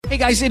Hey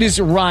guys, it is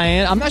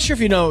Ryan. I'm not sure if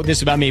you know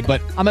this about me, but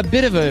I'm a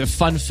bit of a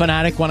fun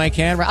fanatic when I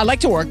can. I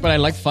like to work, but I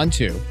like fun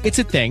too. It's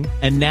a thing.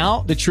 And now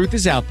the truth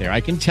is out there.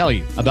 I can tell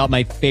you about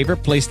my favorite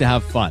place to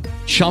have fun.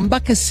 Chumba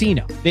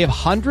Casino. They have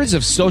hundreds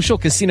of social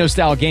casino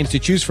style games to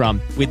choose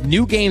from with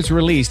new games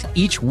released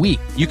each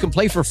week. You can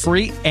play for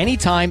free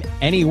anytime,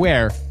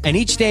 anywhere. And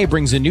each day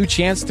brings a new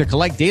chance to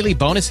collect daily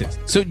bonuses.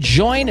 So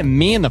join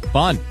me in the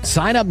fun.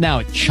 Sign up now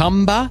at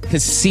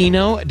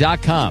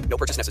ChumbaCasino.com. No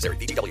purchase necessary.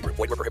 VGW Group.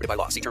 Void where prohibited by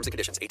law. See terms and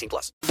conditions.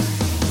 18+.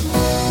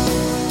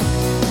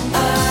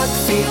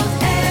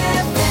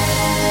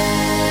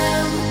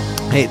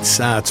 It's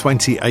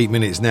 28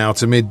 minutes now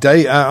to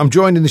midday. I'm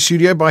joined in the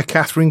studio by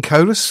Catherine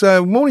Colas.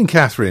 Morning,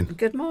 Catherine.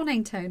 Good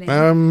morning, Tony.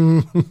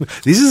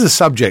 This is a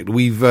subject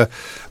we've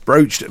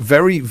broached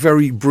very,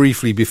 very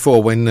briefly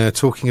before when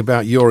talking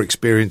about your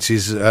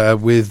experiences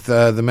with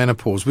the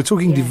menopause. We're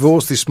talking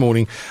divorce this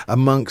morning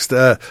amongst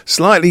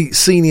slightly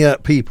senior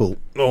people,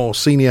 or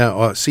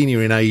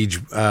senior in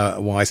age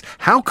wise.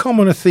 How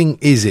common a thing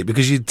is it?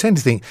 Because you tend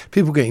to think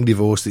people getting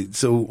divorced,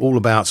 it's all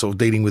about sort of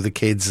dealing with the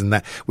kids and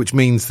that, which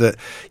means that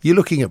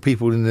you're looking at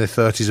people in their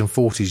 30s and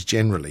 40s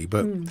generally,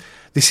 but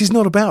this is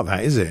not about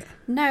that, is it?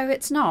 No,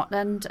 it's not.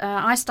 And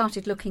I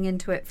started looking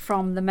into it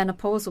from the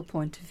menopausal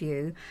point of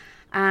view.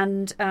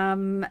 And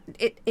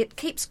it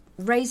keeps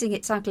raising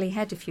its ugly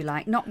head, if you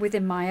like, not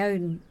within my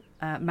own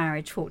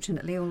marriage,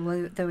 fortunately,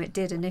 although it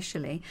did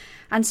initially.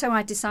 And so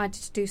I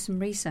decided to do some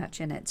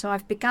research in it. So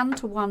I've begun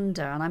to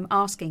wonder, and I'm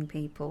asking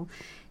people,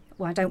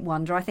 well, I don't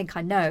wonder, I think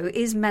I know,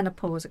 is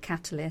menopause a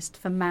catalyst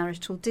for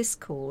marital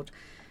discord?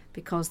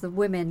 Because the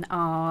women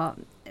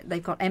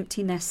they've got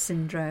empty nest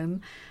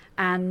syndrome,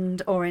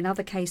 or in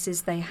other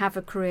cases they have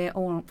a career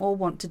or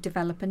want to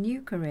develop a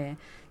new career.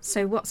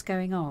 So what's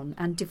going on?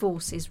 And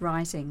divorce is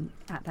rising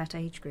at that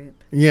age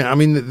group. Yeah, I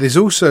mean, there's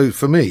also,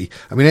 for me,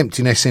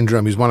 empty nest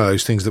syndrome is one of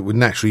those things that would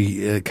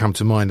naturally come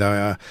to mind.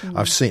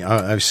 I've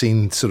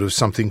seen sort of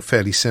something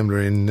fairly similar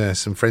in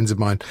some friends of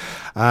mine,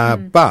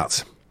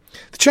 but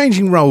the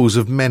changing roles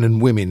of men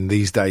and women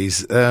these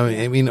days.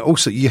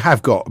 Also you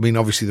have got,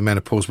 obviously the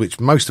menopause, which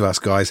most of us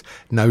guys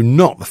know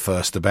not the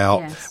first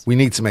about. Yes. We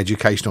need some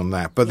education on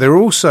that. But there are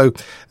also,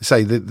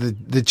 say,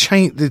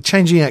 the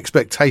changing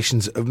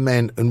expectations of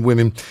men and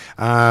women,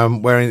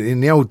 where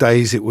in the old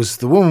days it was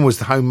the woman was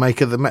the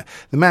homemaker, the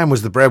man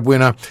was the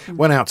breadwinner,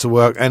 went out to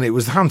work, and it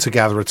was the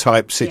hunter-gatherer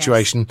type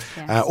situation,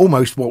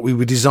 almost what we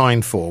were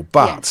designed for.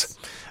 But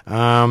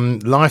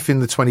life in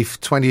the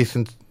 20th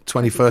and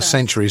 21st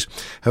centuries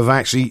has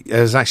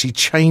actually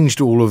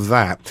changed all of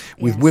that,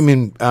 with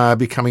women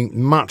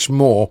becoming much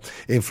more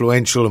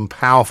influential and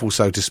powerful,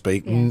 so to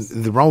speak, and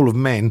the role of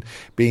men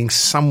being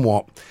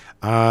somewhat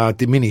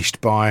diminished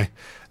by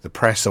the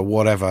press or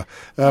whatever.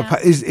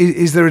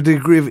 Is there a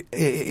degree of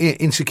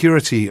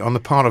insecurity on the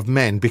part of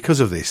men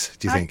because of this,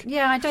 do you think?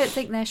 I don't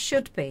think there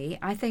should be.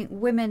 I think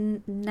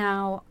women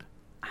now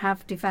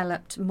have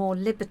developed more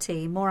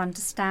liberty, more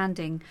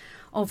understanding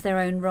of their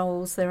own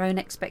roles, their own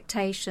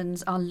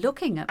expectations, are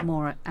looking at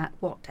more at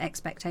what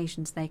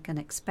expectations they can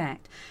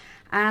expect,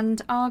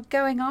 and are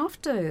going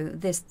after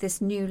this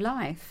new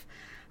life.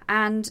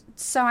 And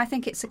so I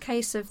think it's a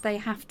case of they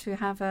have to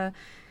have a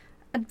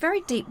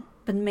very deep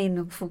and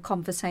meaningful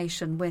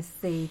conversation with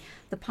the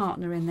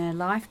partner in their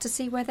life to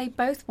see where they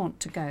both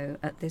want to go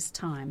at this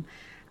time.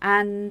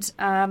 And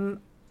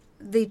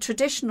the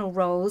traditional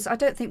roles, I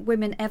don't think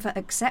women ever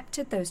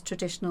accepted those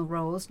traditional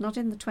roles, not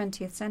in the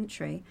 20th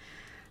century.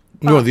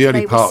 Well, the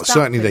early part,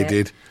 certainly they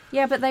did.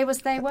 Yeah, but they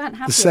weren't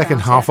happy. The second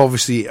half,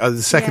 obviously,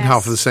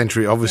 half of the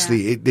century,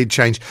 obviously, it did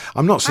change.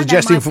 I'm not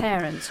suggesting I know my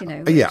parents,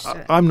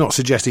 I'm not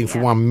suggesting for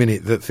 1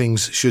 minute that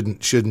things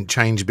shouldn't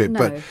change a bit, No.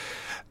 but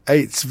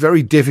it's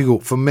very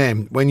difficult for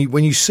men when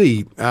you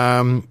see.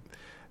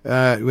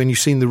 When you've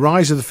seen the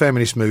rise of the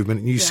feminist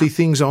movement and you see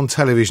things on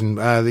television,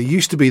 there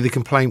used to be the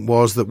complaint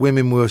was that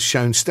women were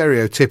shown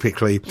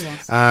stereotypically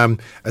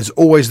as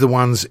always the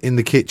ones in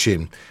the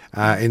kitchen,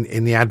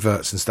 in the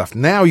adverts and stuff.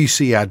 Now you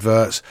see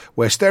adverts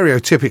where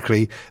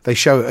stereotypically they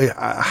show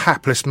a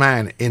hapless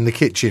man in the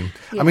kitchen.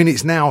 Yes.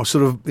 It's now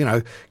sort of,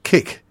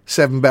 kick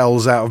 7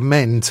 bells out of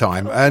men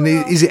time. And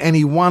is it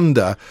any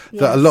wonder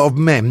that a lot of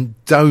men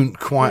don't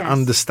quite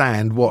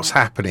understand what's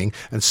happening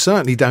and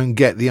certainly don't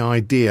get the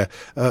idea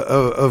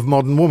of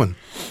modern woman?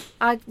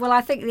 I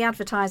think the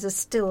advertisers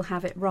still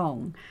have it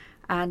wrong.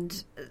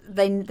 And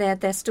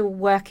they're still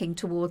working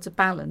towards a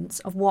balance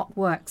of what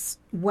works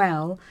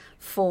well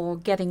for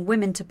getting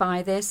women to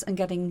buy this and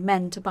getting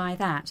men to buy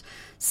that.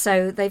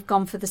 So they've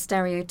gone for the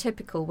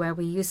stereotypical, where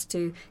we used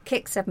to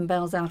kick 7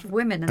 bells out of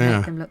women and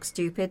make them look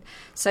stupid.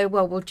 So,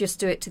 we'll just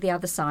do it to the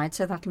other side,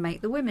 so that'll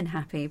make the women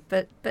happy.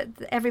 But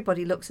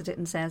everybody looks at it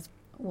and says,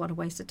 what a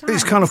waste of time.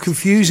 It's kind of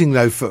confusing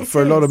though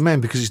for a lot of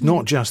men, because it's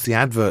not just the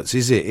adverts,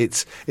 is it?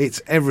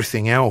 It's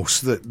everything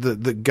else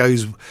that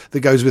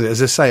goes with it.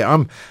 As I say,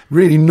 I'm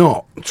really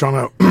not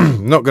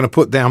going to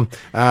put down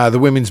the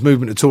women's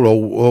movement at all,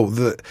 or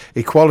the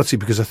equality,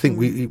 because I think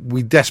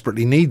we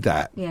desperately need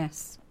that.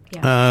 Yes.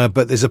 Yeah.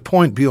 But there's a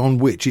point beyond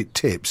which it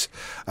tips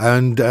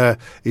and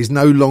is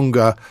no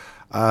longer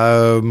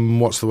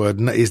what's the word,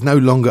 is no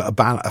longer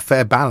a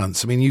fair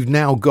balance. I mean, you've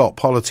now got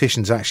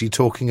politicians actually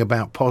talking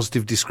about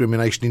positive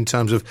discrimination in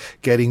terms of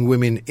getting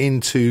women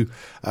into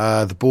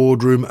the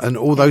boardroom and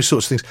all those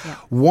sorts of things. Yeah.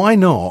 Why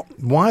not?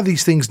 Why are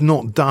these things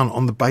not done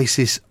on the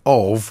basis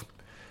of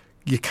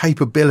your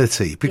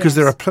capability? Because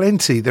Yes.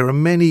 there are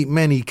many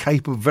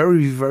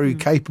very, very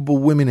capable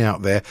women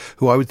out there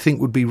who I would think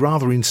would be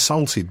rather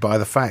insulted by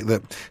the fact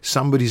that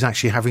somebody's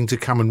actually having to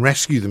come and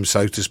rescue them,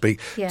 so to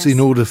speak, Yes. in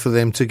order for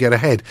them to get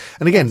ahead.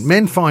 And again,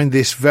 men find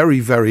this very,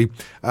 very,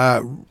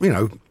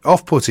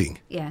 off-putting.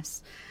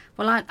 Yes.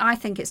 Well, I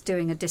think it's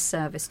doing a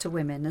disservice to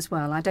women as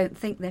well. I don't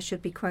think there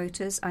should be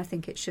quotas. I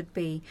think it should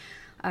be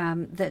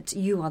that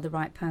you are the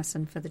right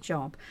person for the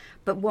job.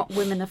 But what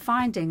women are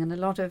finding, and a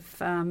lot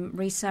of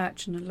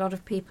research and a lot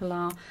of people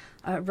are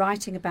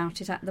writing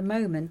about it at the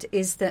moment,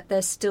 is that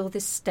there's still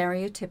this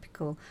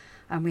stereotypical.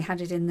 And we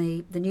had it in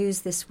the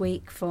news this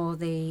week for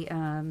the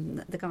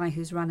guy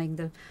who's running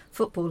the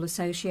Football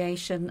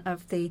Association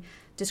of the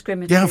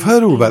discriminatory. Yeah, I've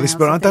heard all about this, emails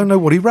but I and don't things. know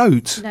what he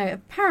wrote. No,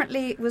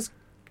 apparently it was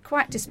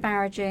quite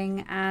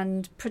disparaging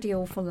and pretty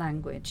awful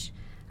language.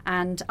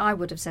 And I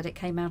would have said it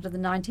came out of the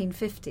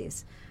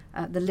 1950s.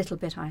 The little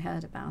bit I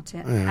heard about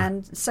it. Yeah.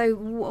 And so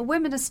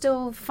women are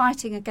still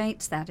fighting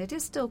against that. It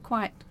is still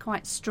quite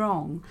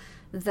strong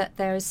that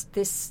there's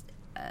this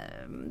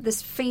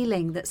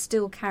feeling that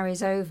still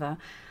carries over.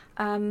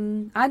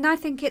 And I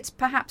think it's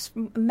perhaps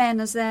men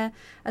as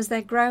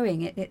they're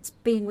growing. It's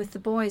being with the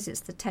boys. It's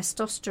the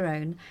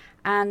testosterone,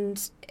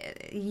 and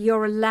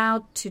you're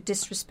allowed to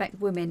disrespect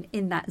women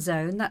in that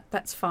zone.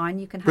 That's fine.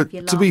 You can have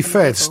your But laugh. to be and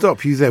fair, to giggle.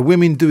 stop you there,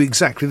 women do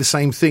exactly the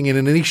same thing in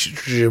an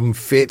estrogen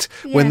fit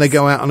when they Yes.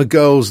 go out on a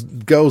girls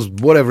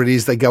whatever it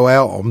is they go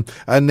out on,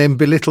 and then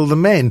belittle the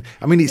men.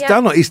 I mean, it's Yeah,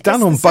 done. It's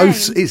done on it's the both.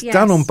 same. It's Yes.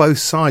 done on both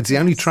sides. The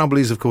only Yes. trouble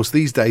is, of course,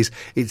 these days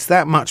it's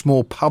that much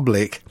more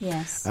public.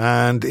 Yes.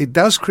 And it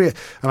does create.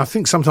 And I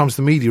think sometimes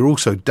the media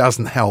also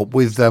doesn't help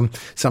with.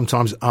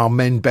 Sometimes are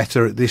men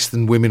better at this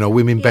than women, or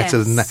women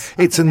better than that? Yes,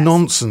 I It's a think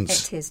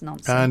nonsense. It is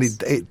nonsense. And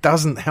it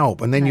doesn't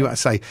help. And then you No.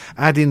 say,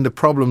 add in the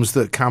problems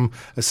that come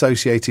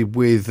associated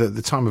with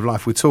the time of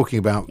life we're talking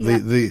about, Yeah.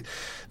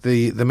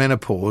 the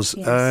menopause,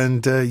 Yes.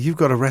 and you've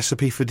got a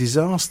recipe for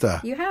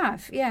disaster. You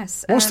have,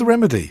 yes. What's the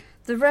remedy?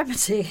 The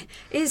remedy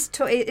is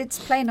it's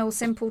plain old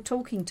simple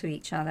talking to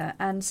each other.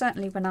 And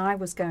certainly when I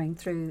was going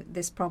through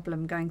this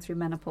problem, going through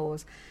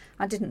menopause,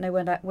 I didn't know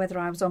whether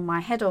I was on my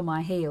head or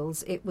my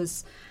heels. It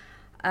was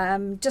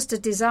just a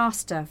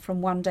disaster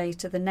from one day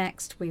to the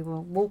next. We were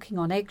walking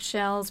on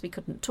eggshells. We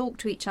couldn't talk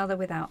to each other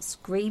without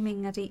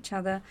screaming at each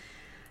other.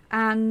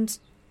 And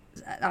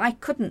I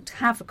couldn't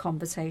have a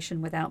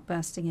conversation without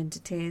bursting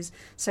into tears.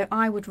 So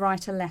I would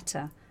write a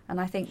letter. And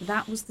I think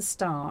that was the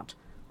start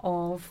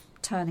of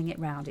turning it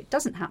round. It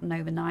doesn't happen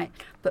overnight,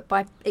 but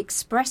by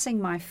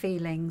expressing my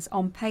feelings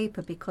on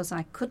paper, because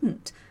I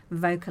couldn't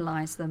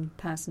vocalise them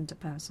person to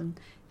person,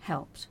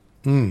 helped.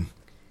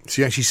 So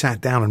you actually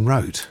sat down and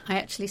wrote. I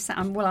actually sat.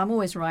 I'm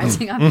always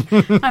writing. I'm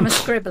a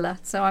scribbler,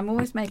 so I'm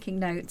always making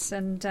notes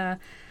and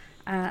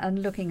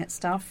looking at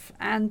stuff.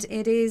 And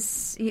it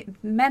is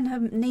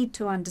men need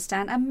to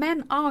understand, and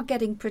men are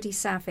getting pretty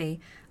savvy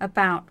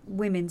about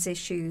women's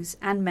issues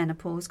and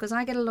menopause. Because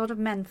I get a lot of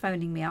men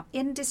phoning me up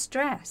in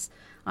distress,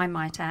 I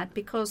might add,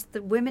 because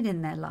the women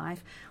in their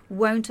life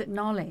won't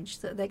acknowledge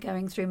that they're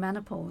going through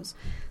menopause,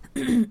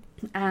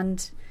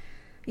 and.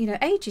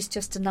 Age is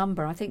just a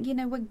number. I think,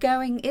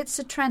 it's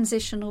a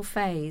transitional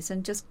phase,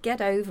 and just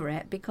get over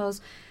it, because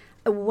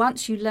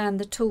once you learn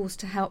the tools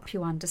to help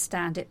you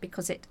understand it,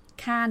 because it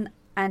can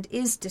and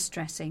is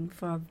distressing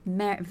for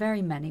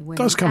very many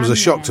women. It does come as a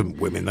shock to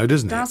women, though,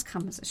 doesn't it? It does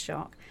come as a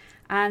shock.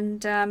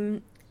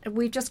 And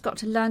we've just got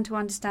to learn to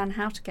understand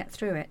how to get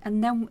through it.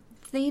 And then,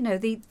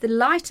 the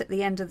light at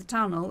the end of the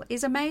tunnel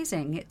is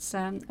amazing. It's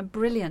a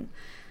brilliant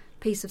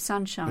piece of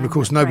sunshine. And of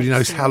course, that nobody breaks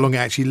knows through. how long it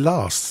actually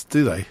lasts,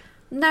 do they?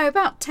 No,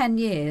 about 10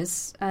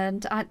 years.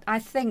 And I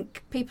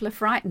think people are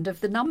frightened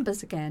of the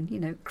numbers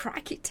again.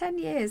 Crikey, 10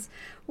 years.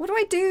 What do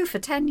I do for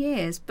 10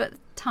 years? But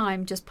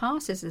time just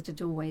passes, as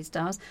it always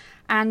does.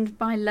 And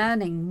by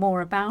learning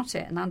more about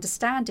it and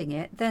understanding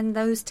it, then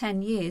those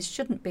 10 years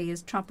shouldn't be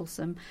as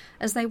troublesome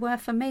as they were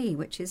for me,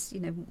 which is,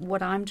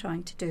 what I'm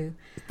trying to do.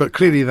 But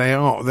clearly they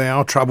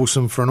are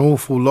troublesome for an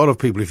awful lot of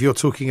people. If you're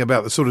talking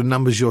about the sort of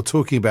numbers you're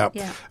talking about,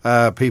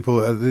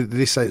 people at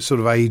this sort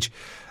of age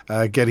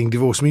getting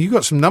divorced. I mean, you've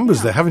got some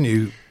numbers there, haven't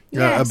you?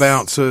 Yes.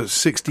 About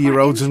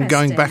 60-year-olds and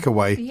going back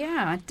away.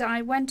 Yeah,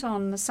 I went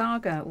on the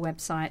Saga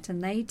website,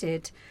 and they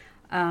did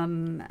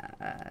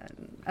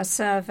a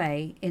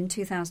survey in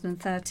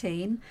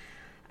 2013,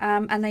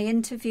 and they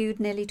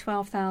interviewed nearly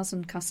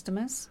 12,000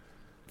 customers,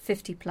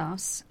 50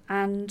 plus,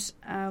 and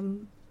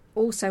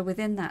also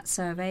within that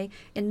survey,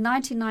 in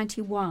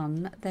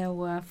 1991, there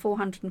were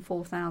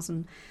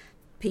 404,000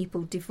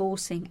 people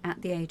divorcing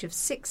at the age of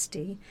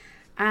 60,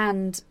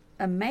 and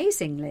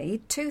amazingly,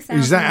 2010...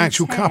 Is that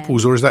actual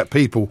couples or is that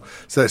people?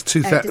 So that's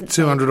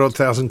 200 odd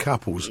thousand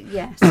couples.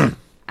 Yes.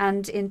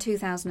 And in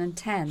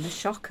 2010, the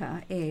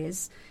shocker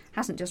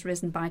hasn't just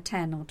risen by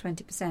 10 or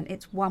 20%,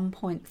 it's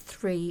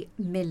 1.3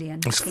 million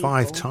It's people.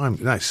 5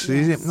 times. No, it's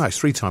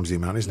 3 times the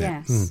amount, isn't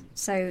it? Yes.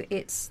 So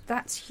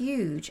that's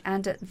huge.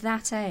 And at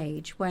that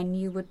age, when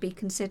you would be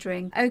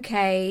considering,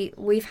 okay,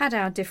 we've had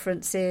our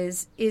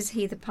differences, is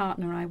he the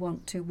partner I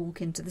want to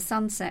walk into the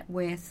sunset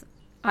with?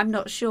 I'm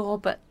not sure,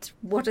 but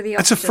what are the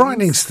options? That's a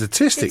frightening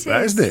statistic,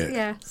 isn't it?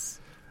 Yes.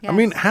 I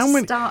mean, how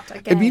many? Start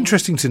again. It'd be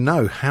interesting to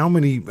know how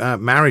many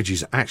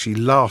marriages actually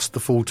last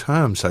the full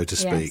term, so to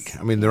speak. Yes.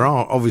 I mean, there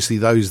are obviously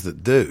those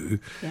that do,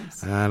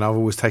 Yes. and I've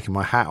always taken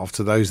my hat off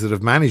to those that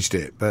have managed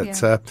it. But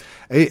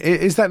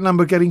is that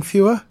number getting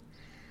fewer?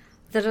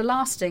 That are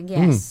lasting,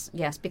 yes,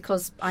 yes,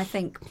 because I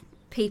think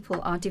people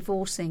are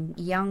divorcing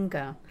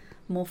younger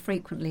more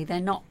frequently. They're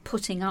not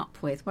putting up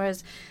with,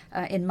 whereas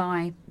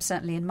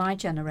certainly in my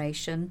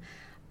generation,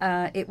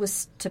 it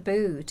was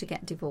taboo to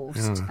get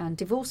divorced, and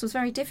divorce was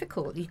very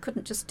difficult. You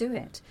couldn't just do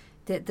it.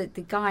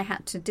 The guy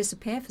had to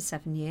disappear for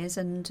 7 years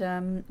and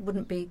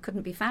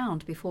couldn't be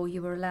found before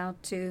you were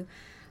allowed to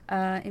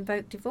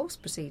invoke divorce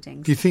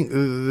proceedings. Do you think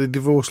the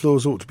divorce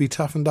laws ought to be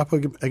toughened up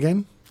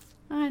again?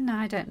 No,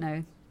 I don't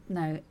know.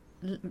 No.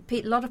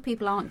 A lot of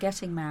people aren't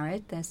getting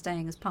married. They're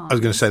staying as partners. I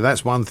was going to say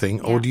that's one thing.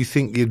 Yeah. Or do you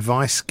think the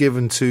advice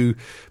given to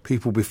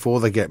people before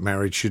they get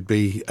married should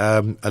be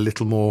a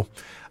little more,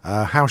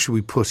 how should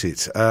we put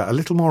it, a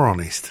little more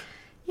honest?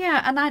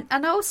 Yeah,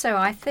 and also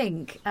I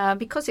think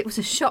because it was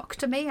a shock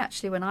to me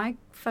actually when I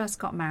first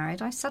got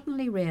married, I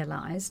suddenly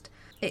realised,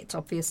 it's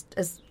obvious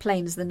as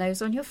plain as the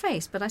nose on your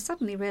face, but I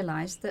suddenly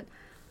realised that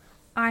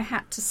I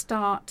had to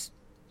start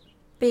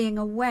being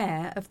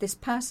aware of this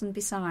person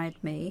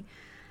beside me,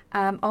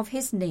 of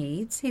his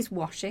needs, his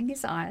washing,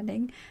 his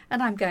ironing,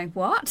 and I'm going,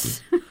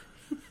 what?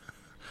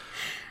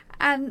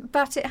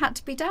 But it had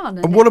to be done.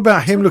 And what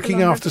about him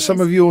looking after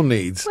some of your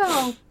needs?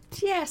 Well,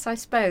 yes, I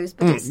suppose.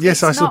 But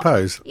yes, I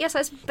suppose.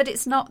 Yes, but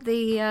it's not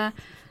the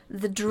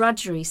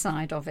drudgery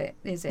side of it,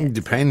 is it? It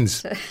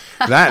depends.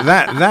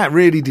 that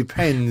really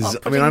depends. Well,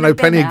 I mean, I know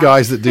plenty of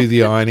guys that do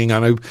the ironing. I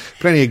know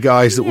plenty of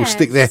guys that will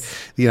stick their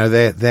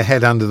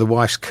head under the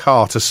wife's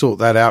car to sort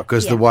that out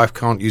because the wife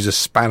can't use a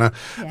spanner.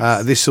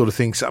 Yes. This sort of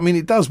thing. So, I mean,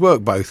 it does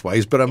work both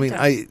ways. But I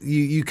mean,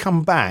 you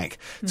come back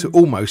to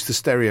almost the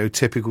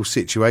stereotypical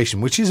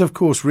situation, which is, of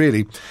course,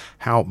 really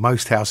how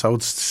most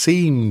households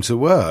seem to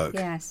work.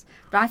 Yes.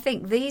 But I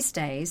think these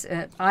days,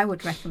 I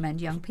would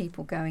recommend young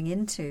people going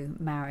into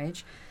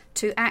marriage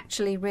to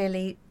actually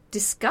really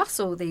discuss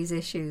all these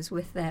issues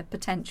with their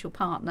potential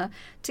partner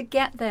to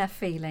get their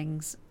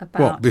feelings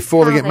about what,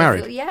 before they get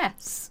married?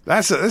 Yes.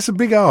 That's a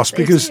big ask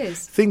because It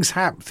is. things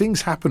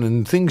happen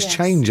and things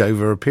change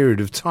over a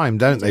period of time,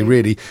 don't they, do.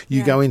 really?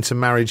 You go into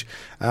marriage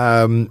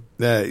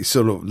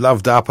sort of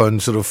loved up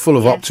and sort of full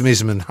of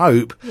optimism and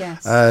hope.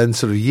 Yes. And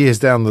sort of years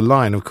down the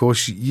line, of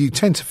course, you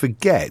tend to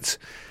forget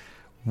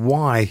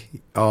why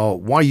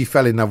you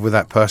fell in love with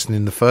that person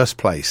in the first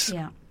place.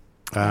 Yeah.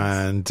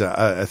 And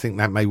I think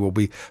that may well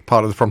be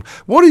part of the problem.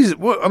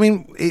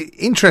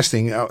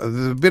 Interesting.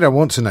 The bit I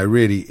want to know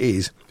really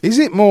is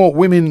it more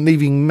women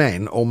leaving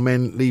men or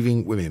men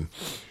leaving women?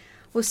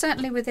 Well,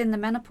 certainly within the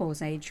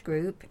menopause age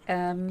group,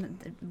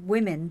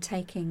 women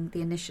taking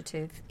the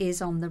initiative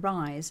is on the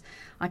rise.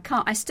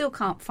 I still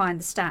can't find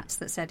the stats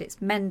that said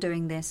it's men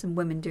doing this and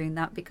women doing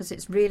that, because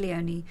it's really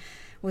only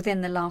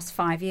within the last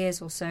 5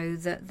 years or so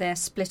that they're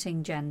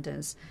splitting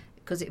genders,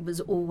 because it was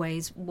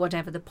always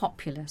whatever the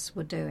populace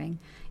were doing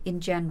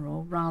in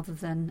general rather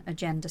than a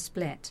gender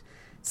split.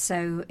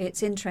 So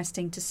it's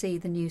interesting to see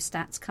the new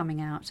stats coming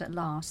out at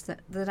last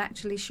that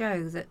actually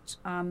show that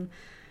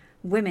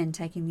women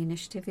taking the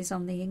initiative is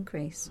on the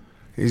increase.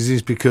 Is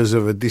this because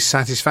of a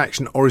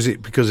dissatisfaction, or is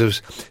it because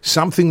of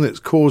something that's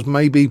caused,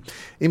 maybe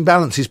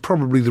imbalance is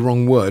probably the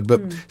wrong word,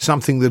 but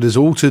something that has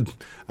altered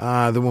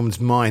the woman's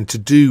mind to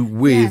do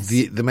with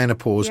the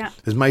menopause,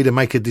 has made her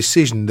make a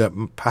decision that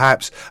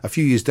perhaps a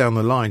few years down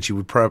the line she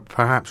would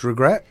perhaps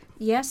regret?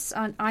 Yes,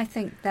 I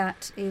think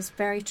that is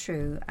very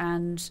true.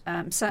 And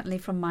certainly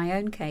from my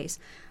own case,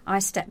 I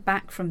stepped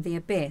back from the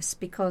abyss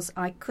because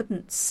I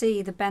couldn't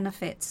see the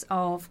benefits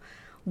of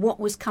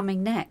what was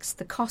coming next,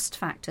 the cost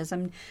factors.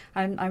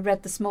 I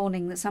read this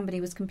morning that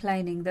somebody was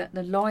complaining that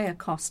the lawyer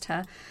cost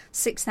her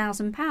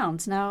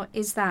 £6,000. Now,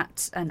 is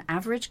that an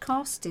average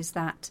cost? Is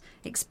that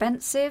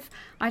expensive?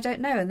 I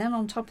don't know. And then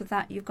on top of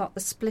that, you've got the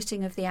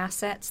splitting of the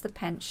assets, the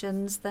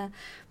pensions, the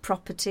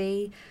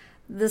property,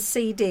 the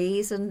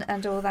CDs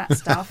and all that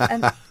stuff.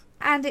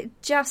 And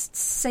it just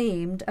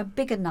seemed a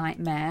bigger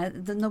nightmare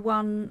than the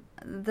one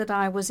that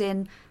I was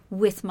in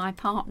with my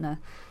partner.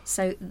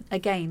 So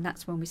again,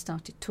 that's when we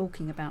started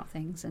talking about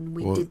things, and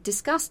we did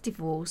discuss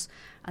divorce.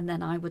 And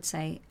then I would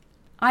say,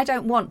 I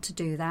don't want to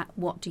do that.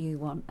 What do you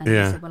want? And he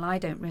said, well, I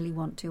don't really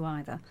want to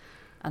either.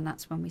 And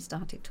that's when we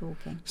started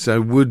talking. So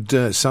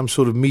would some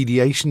sort of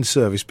mediation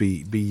service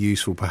be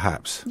useful,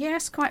 perhaps?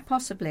 Yes, quite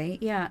possibly,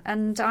 yeah.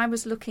 And I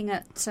was looking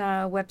at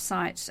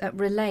websites, at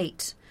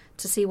Relate,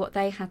 to see what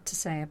they had to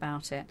say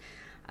about it.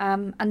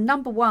 And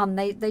number one,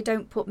 they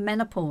don't put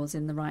menopause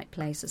in the right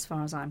place as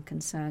far as I'm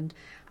concerned.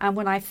 And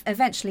when I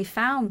eventually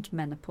found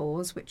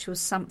menopause, which was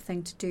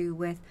something to do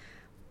with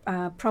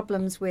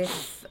problems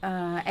with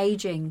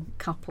ageing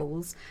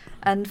couples,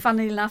 and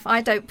funnily enough,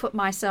 I don't put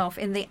myself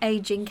in the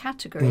ageing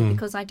category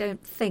because I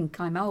don't think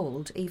I'm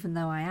old, even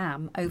though I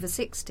am over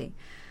 60.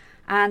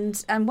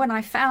 And when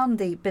I found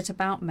the bit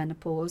about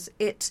menopause,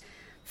 it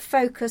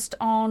focused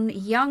on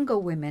younger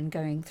women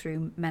going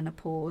through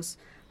menopause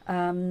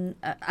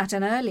at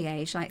an early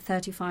age, like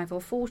 35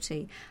 or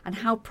 40, and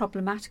how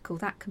problematical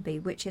that can be,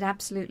 which it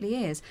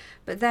absolutely is.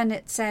 But then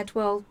it said,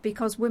 well,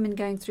 because women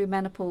going through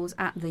menopause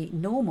at the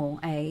normal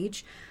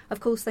age, of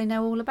course they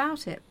know all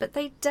about it, but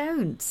they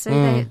don't.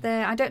 So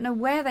I don't know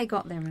where they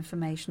got their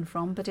information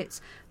from, but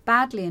it's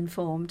badly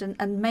informed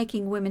and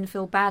making women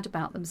feel bad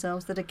about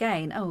themselves that,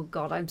 again, oh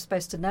God, I'm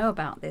supposed to know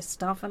about this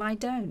stuff and I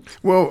don't.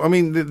 Well, I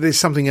mean, there's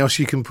something else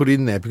you can put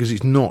in there, because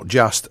it's not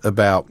just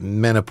about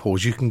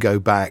menopause. You can go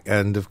back,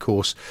 and of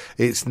course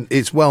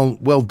it's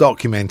well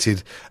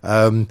documented,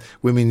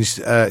 women's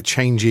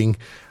changing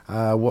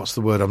what's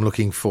the word I'm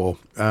looking for?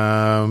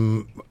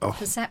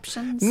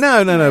 Perceptions?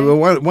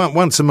 No.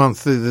 Once a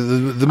month, the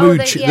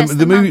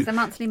mood, the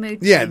monthly mood.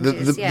 Yeah,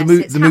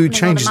 changes. the mood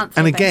changes,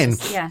 and again,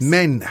 yes.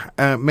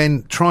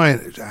 men try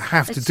and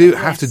have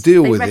to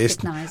deal with this,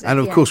 and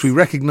of course we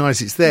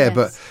recognise it's there,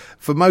 but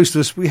for most of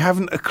us, we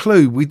haven't a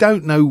clue. We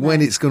don't know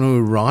when it's going to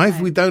arrive.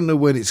 No. We don't know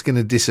when it's going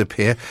to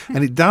disappear.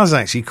 And it does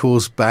actually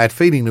cause bad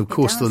feeling. Of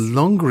course, the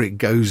longer it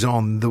goes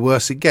on, the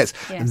worse it gets.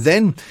 Yes. And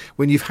then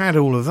when you've had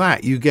all of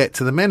that, you get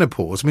to the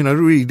menopause. I mean, I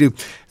really do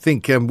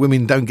think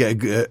women don't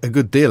get a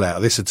good deal out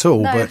of this at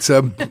all. No. But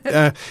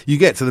you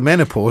get to the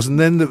menopause,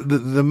 and then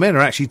the men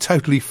are actually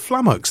totally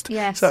flummoxed.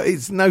 Yes. So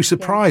it's no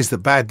surprise that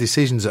bad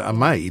decisions are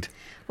made.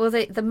 Well,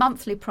 the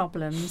monthly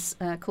problems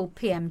called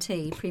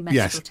PMT,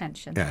 premenstrual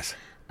tension. Yes.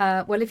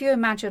 Well, if you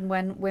imagine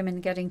when women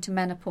getting to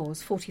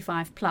menopause,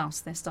 45 plus,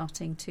 they're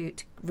starting to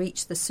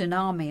reach the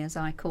tsunami, as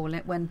I call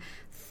it, when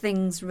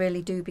things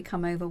really do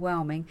become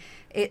overwhelming.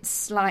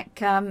 It's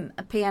like a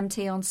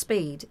PMT on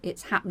speed.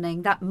 It's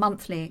happening. That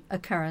monthly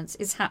occurrence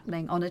is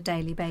happening on a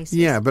daily basis.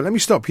 Yeah, but let me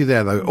stop you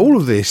there, though. All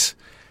of this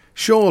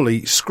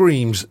surely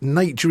screams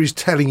nature is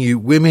telling you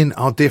women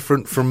are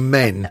different from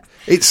men.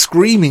 It's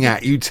screaming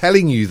at you,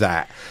 telling you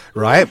that,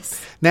 right?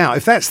 Yes. Now,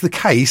 if that's the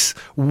case,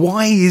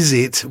 why is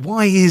it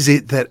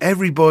that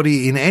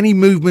everybody in any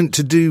movement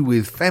to do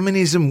with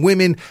feminism,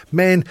 women,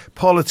 men,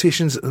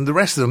 politicians and the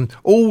rest of them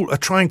all are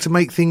trying to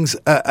make things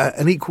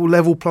an equal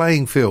level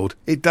playing field?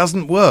 It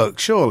doesn't work,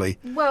 surely.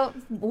 Well,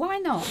 why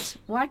not?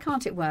 Why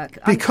can't it work?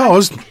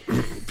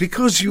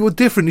 Because you're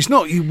different. It's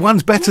not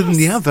one's better than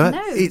the other.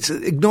 No. It's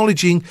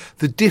acknowledging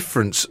the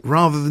difference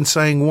rather than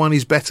saying one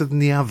is better than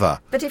the other.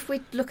 But if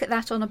we look at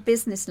that on a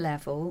business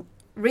level,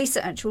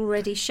 research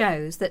already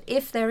shows that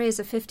if there is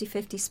a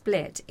 50-50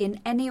 split in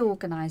any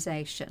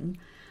organisation,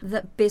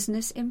 that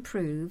business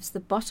improves, the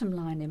bottom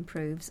line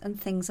improves, and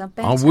things are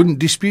better. I wouldn't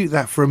dispute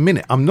that for a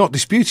minute. I'm not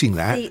disputing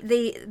that.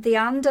 The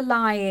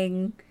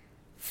underlying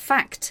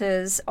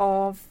factors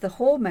of the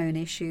hormone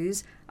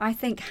issues, I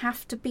think,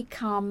 have to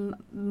become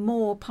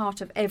more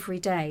part of every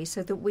day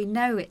so that we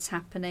know it's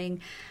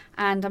happening.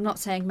 And I'm not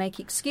saying make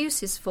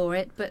excuses for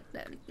it, but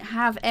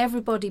have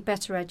everybody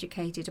better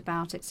educated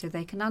about it so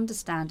they can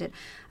understand it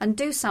and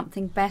do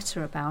something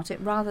better about it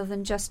rather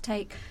than just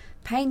take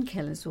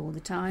painkillers all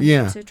the time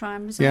to try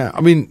and resolve it. I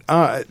mean,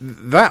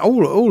 that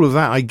all of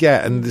that I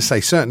get, and to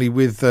say certainly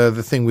with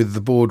the thing with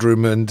the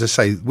boardroom, and to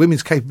say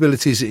women's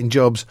capabilities in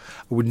jobs,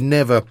 I would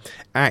never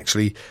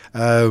actually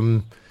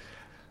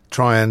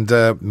try and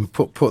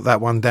put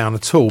that one down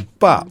at all.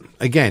 But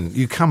again,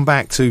 you come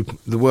back to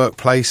the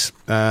workplace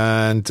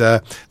and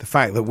the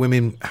fact that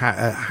women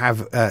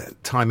have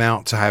time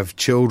out to have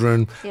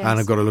children and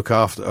have got to look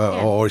after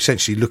or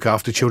essentially look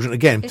after children.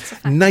 Again,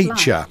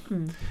 nature.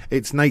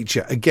 It's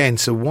nature again.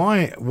 So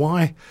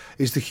why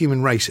is the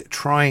human race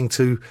trying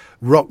to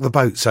rock the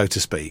boat, so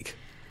to speak?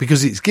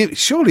 Because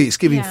surely it's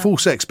giving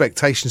false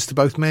expectations to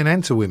both men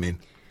and to women.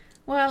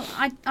 Well,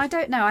 I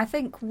don't know. I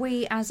think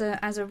we as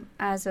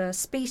a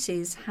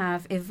species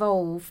have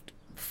evolved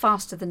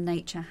faster than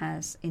nature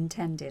has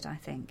intended, I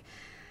think.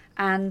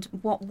 And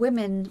what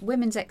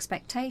women's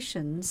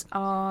expectations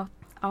are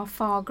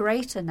far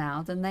greater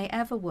now than they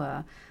ever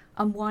were.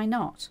 And why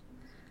not?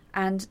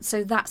 And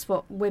so that's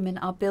what women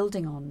are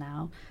building on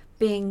now,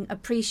 being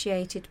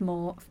appreciated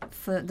more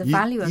for the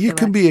value of the work. You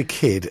can be a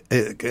kid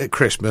at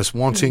Christmas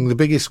wanting the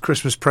biggest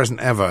Christmas present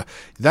ever.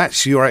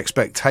 That's your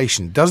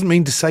expectation. Doesn't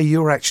mean to say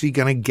you're actually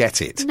going to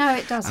get it. No,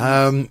 it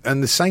doesn't.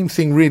 And the same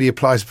thing really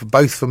applies for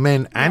both for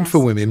men and for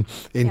women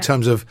in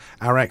terms of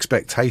our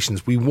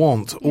expectations. We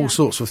want all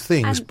sorts of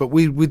things, but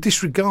we're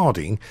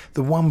disregarding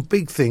the one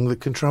big thing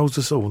that controls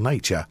us all,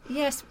 nature.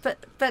 Yes,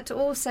 but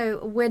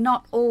also we're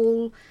not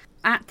all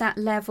at that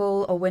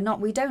level, or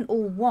we don't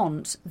all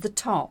want the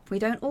top. We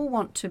don't all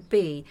want to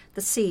be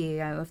the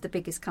CEO of the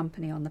biggest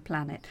company on the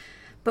planet.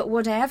 But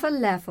whatever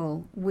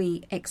level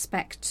we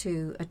expect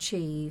to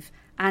achieve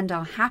and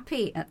are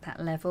happy at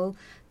that level,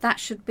 that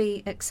should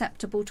be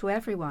acceptable to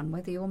everyone,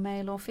 whether you're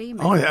male or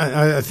female.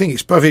 I think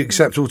it's perfectly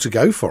acceptable to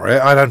go for it.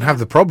 I don't have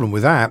the problem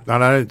with that,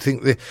 and I don't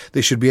think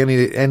there should be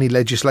any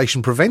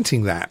legislation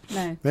preventing that.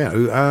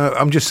 No.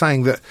 I'm just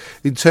saying that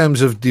in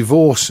terms of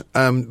divorce,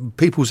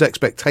 people's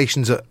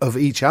expectations of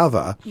each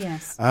other,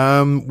 yes,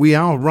 we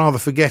are rather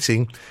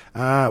forgetting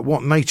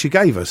what nature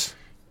gave us.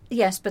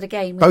 Yes, but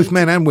again, both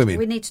men and women.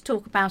 We need to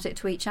talk about it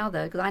to each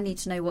other, because I need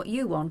to know what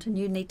you want and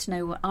you need to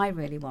know what I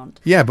really want.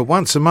 Yeah, but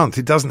once a month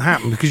it doesn't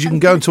happen, because you can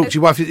go and talk to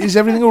your wife. Is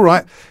everything all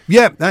right?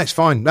 Yeah, that's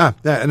fine. And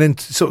then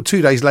sort of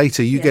 2 days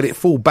later you get it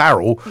full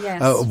barrel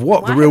of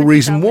what the real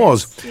reason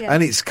was. Yes.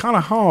 And it's kind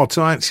of hard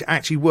to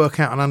actually work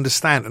out and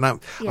understand. And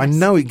I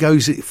know it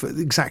goes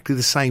exactly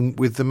the same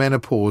with the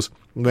menopause.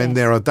 When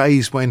there are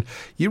days when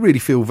you really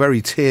feel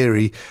very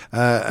teary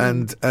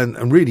and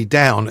really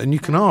down, and you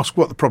can ask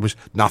what the problem is.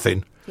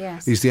 Nothing.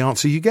 Yes. Is the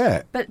answer you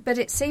get. But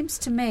it seems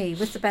to me,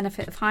 with the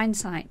benefit of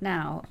hindsight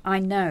now, I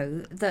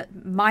know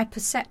that my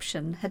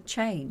perception had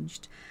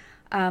changed.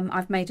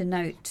 I've made a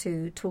note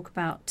to talk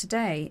about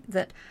today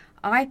that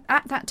at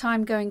that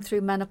time going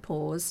through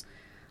menopause,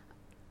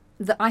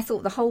 that I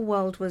thought the whole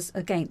world was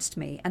against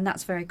me, and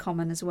that's very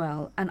common as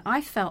well. And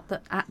I felt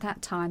that at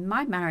that time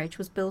my marriage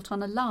was built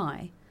on a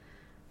lie.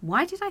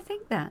 Why did I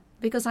think that?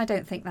 Because I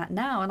don't think that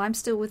now, and I'm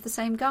still with the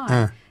same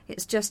guy.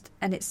 It's just,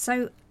 and it's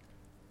so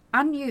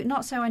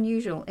not so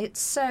unusual. It's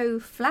so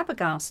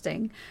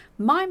flabbergasting,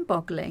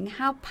 mind-boggling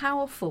how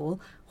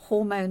powerful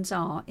hormones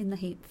are in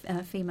the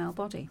female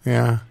body.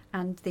 Yeah.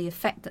 And the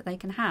effect that they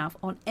can have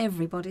on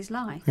everybody's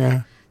life.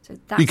 Yeah. So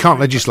you can't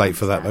legislate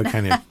for that, though,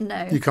 can you?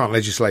 No. You can't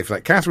legislate for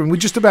that. Catherine, we're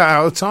just about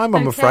out of time,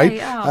 I'm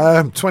afraid.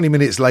 Oh. 20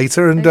 minutes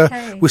later, and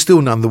we're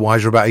still none the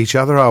wiser about each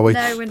other, are we?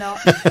 No, we're not.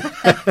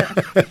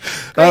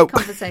 Great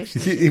conversation.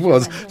 It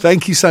was.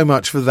 Thank you so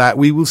much for that.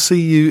 We will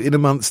see you in a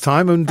month's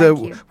time, and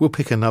we'll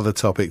pick another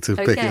topic to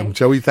pick on,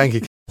 shall we? Thank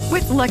you.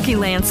 With Lucky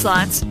Land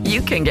Slots,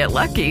 you can get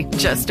lucky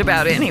just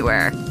about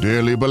anywhere.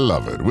 Dearly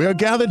beloved, we are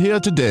gathered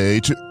here today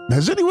to...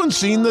 Has anyone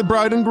seen the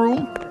bride and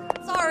groom?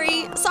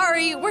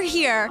 Sorry, we're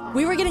here.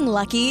 We were getting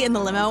lucky in the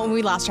limo and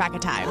we lost track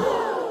of time.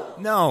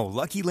 No,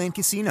 Lucky Land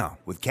Casino,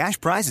 with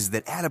cash prizes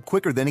that add up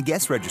quicker than a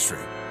guest registry.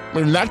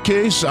 In that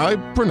case, I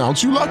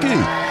pronounce you lucky.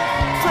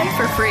 Play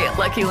for free at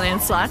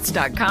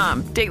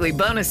LuckyLandSlots.com. Daily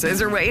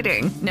bonuses are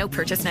waiting. No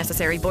purchase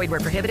necessary. Void where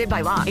prohibited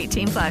by law.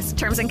 18+.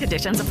 Terms and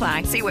conditions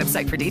apply. See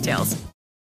website for details.